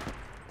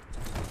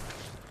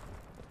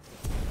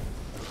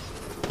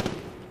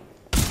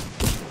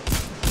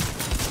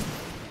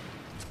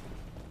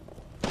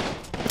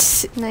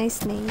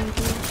 Nice name, dude.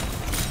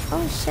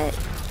 Oh shit.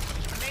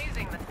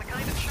 Amazing. That's the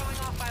kind of showing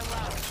off I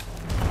love.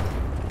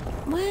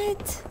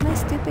 What? My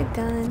stupid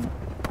gun.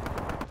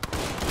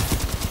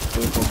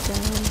 Stupid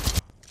gun.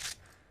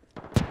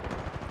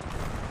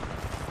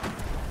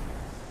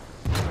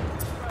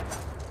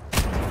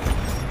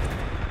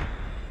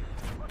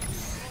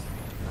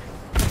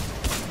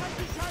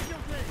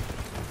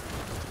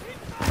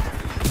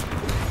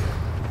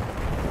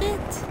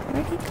 What?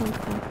 Where'd he come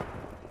from?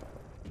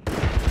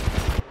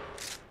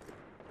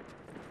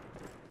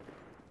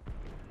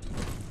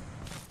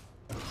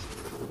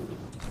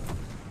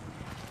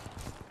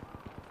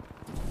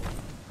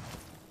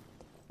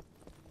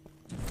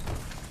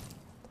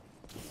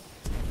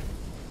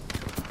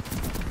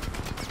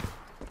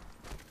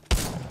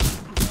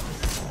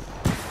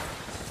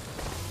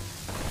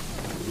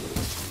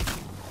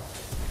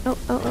 Oh,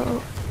 oh, oh,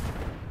 oh.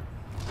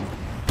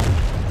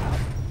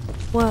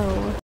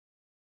 Whoa.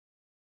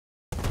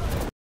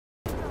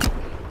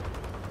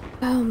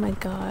 Oh my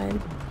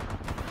god.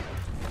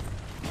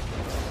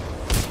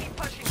 Keep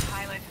pushing,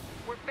 pilot.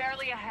 We're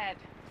barely ahead.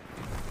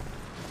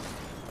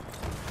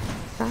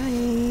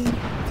 Trying.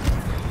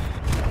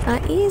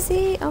 Not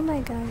easy. Oh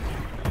my god.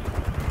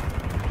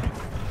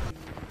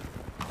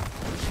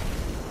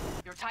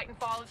 Your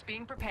Titanfall is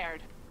being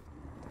prepared.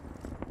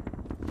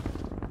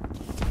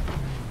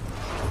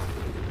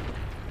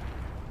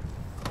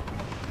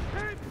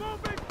 Keep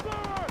moving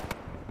forward!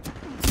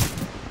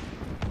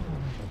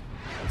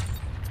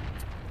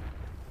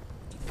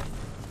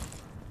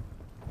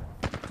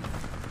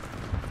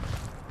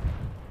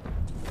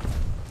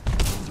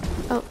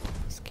 Oh,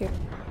 scared.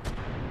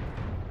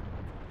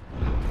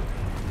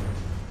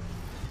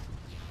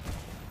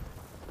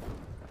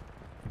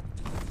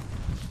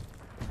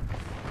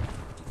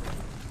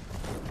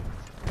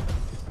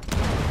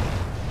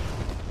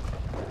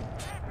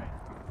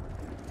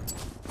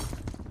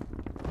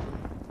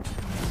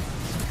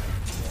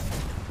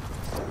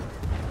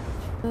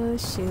 Oh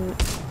shoot.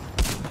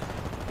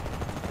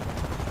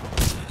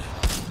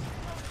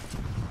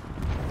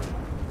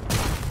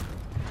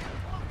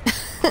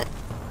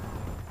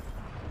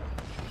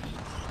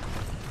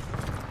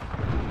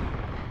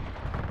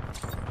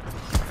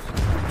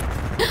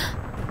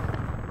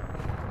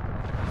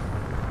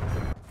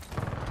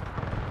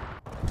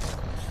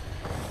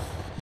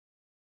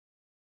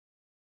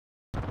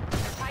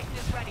 Your Titan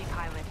is ready,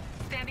 pilot.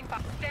 Standing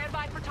by. Stand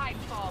by for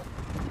Titanfall.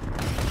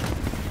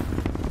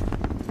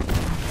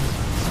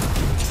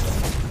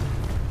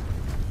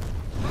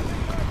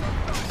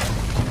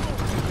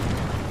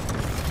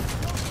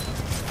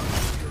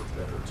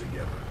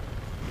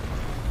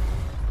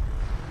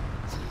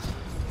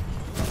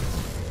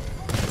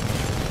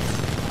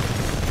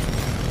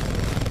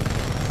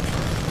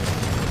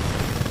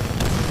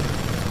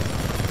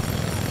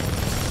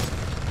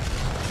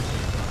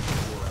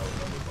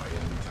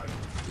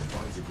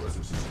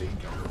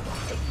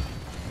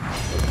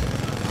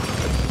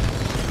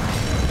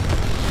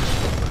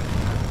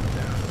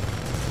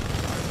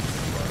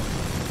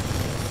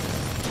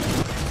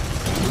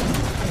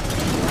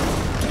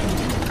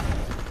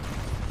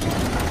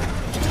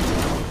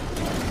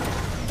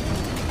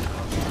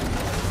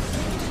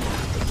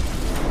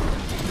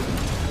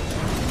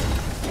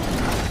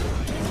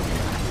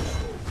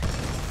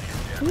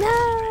 No!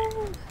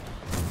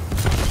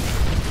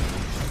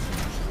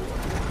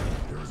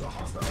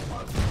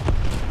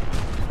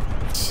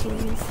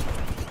 Jeez.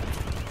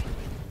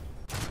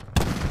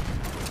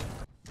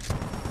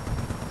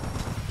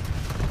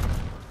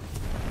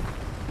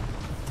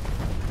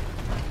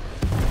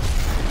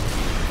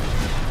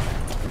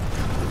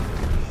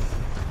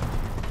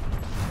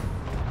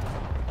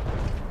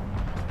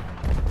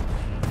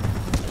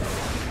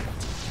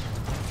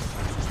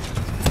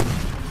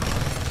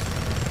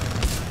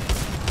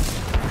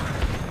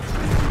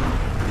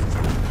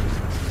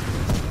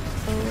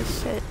 Oh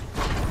shit.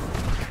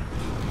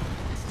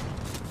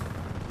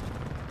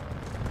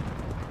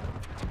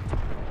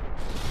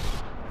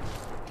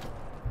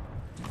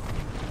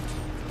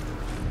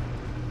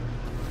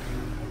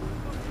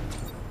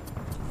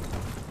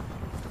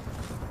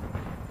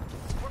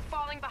 We're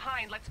falling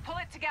behind. Let's pull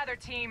it together,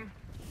 team.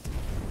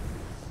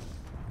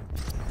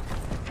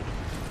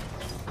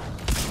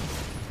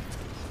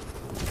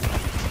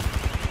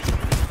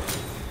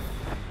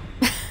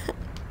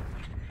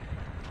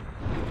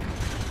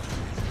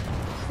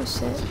 Oh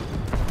shit.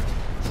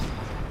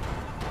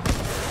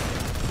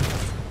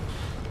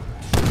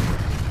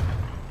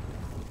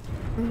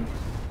 Mm.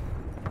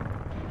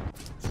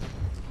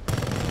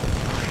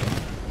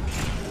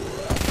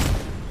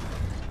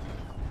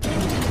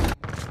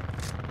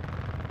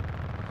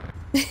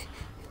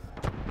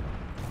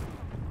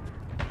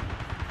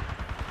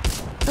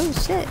 Oh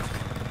shit.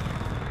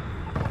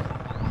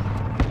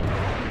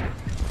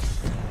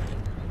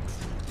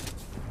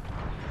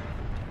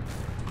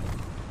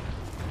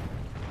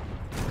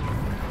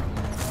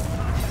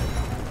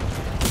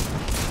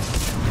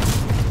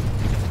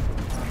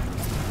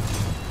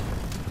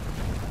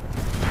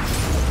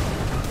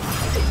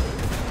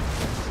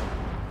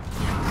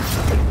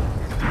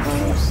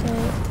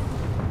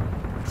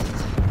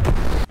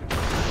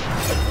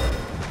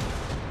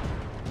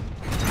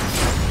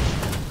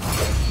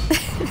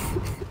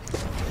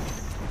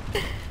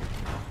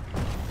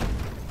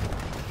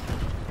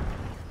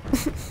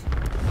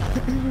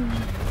 Keep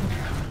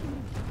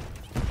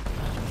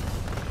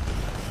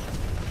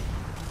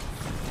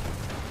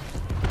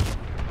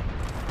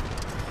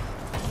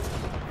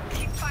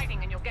fighting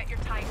and you'll get your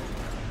Titan.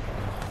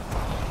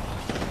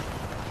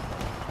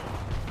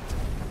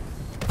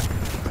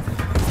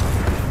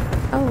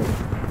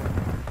 Oh.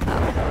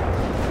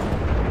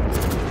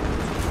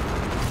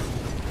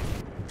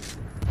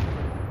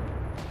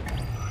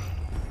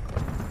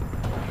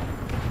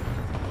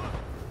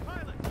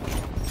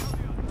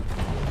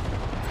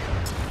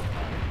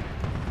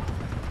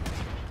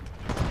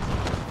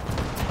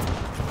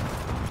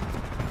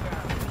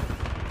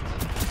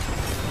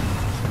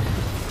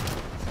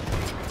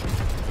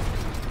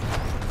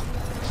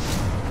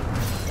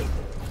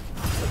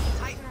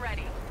 Titan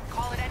ready.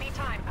 Call at any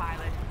time,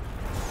 pilot.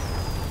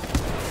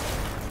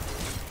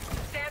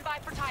 Stand by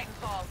for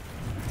Titanfall.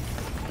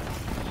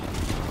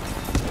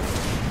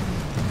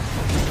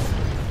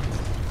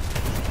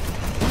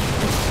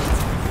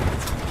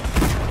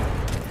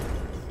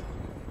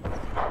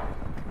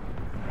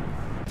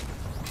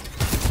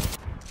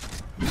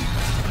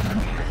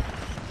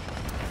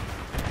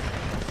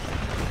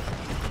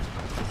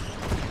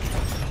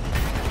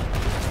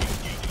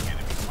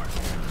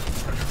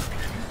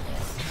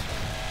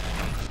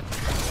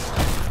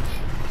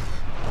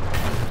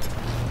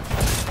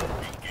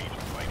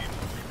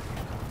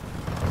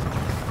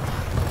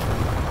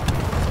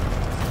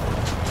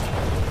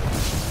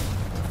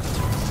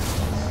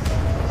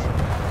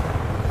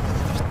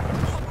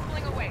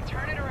 Pulling away.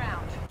 Turn it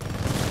around.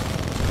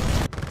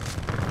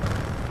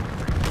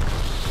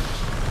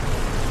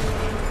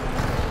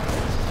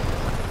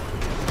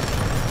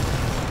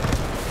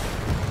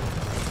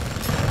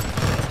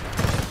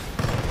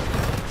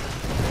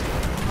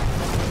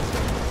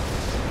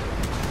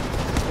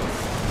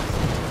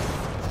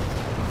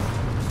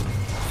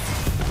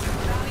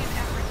 Valiant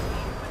effort,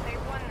 team, but they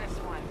won this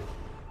one.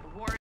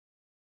 Reward.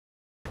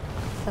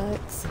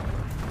 Sucks.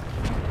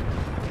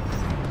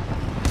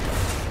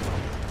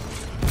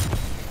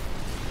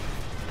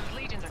 Those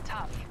legions are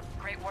tough.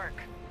 Great work.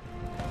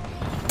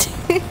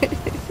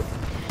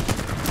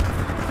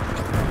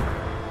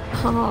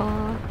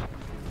 Aww.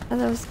 I thought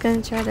I was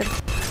gonna try to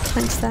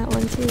punch that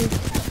one too.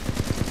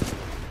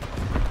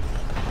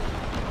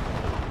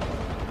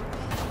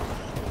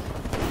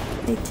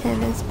 A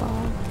tennis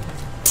ball.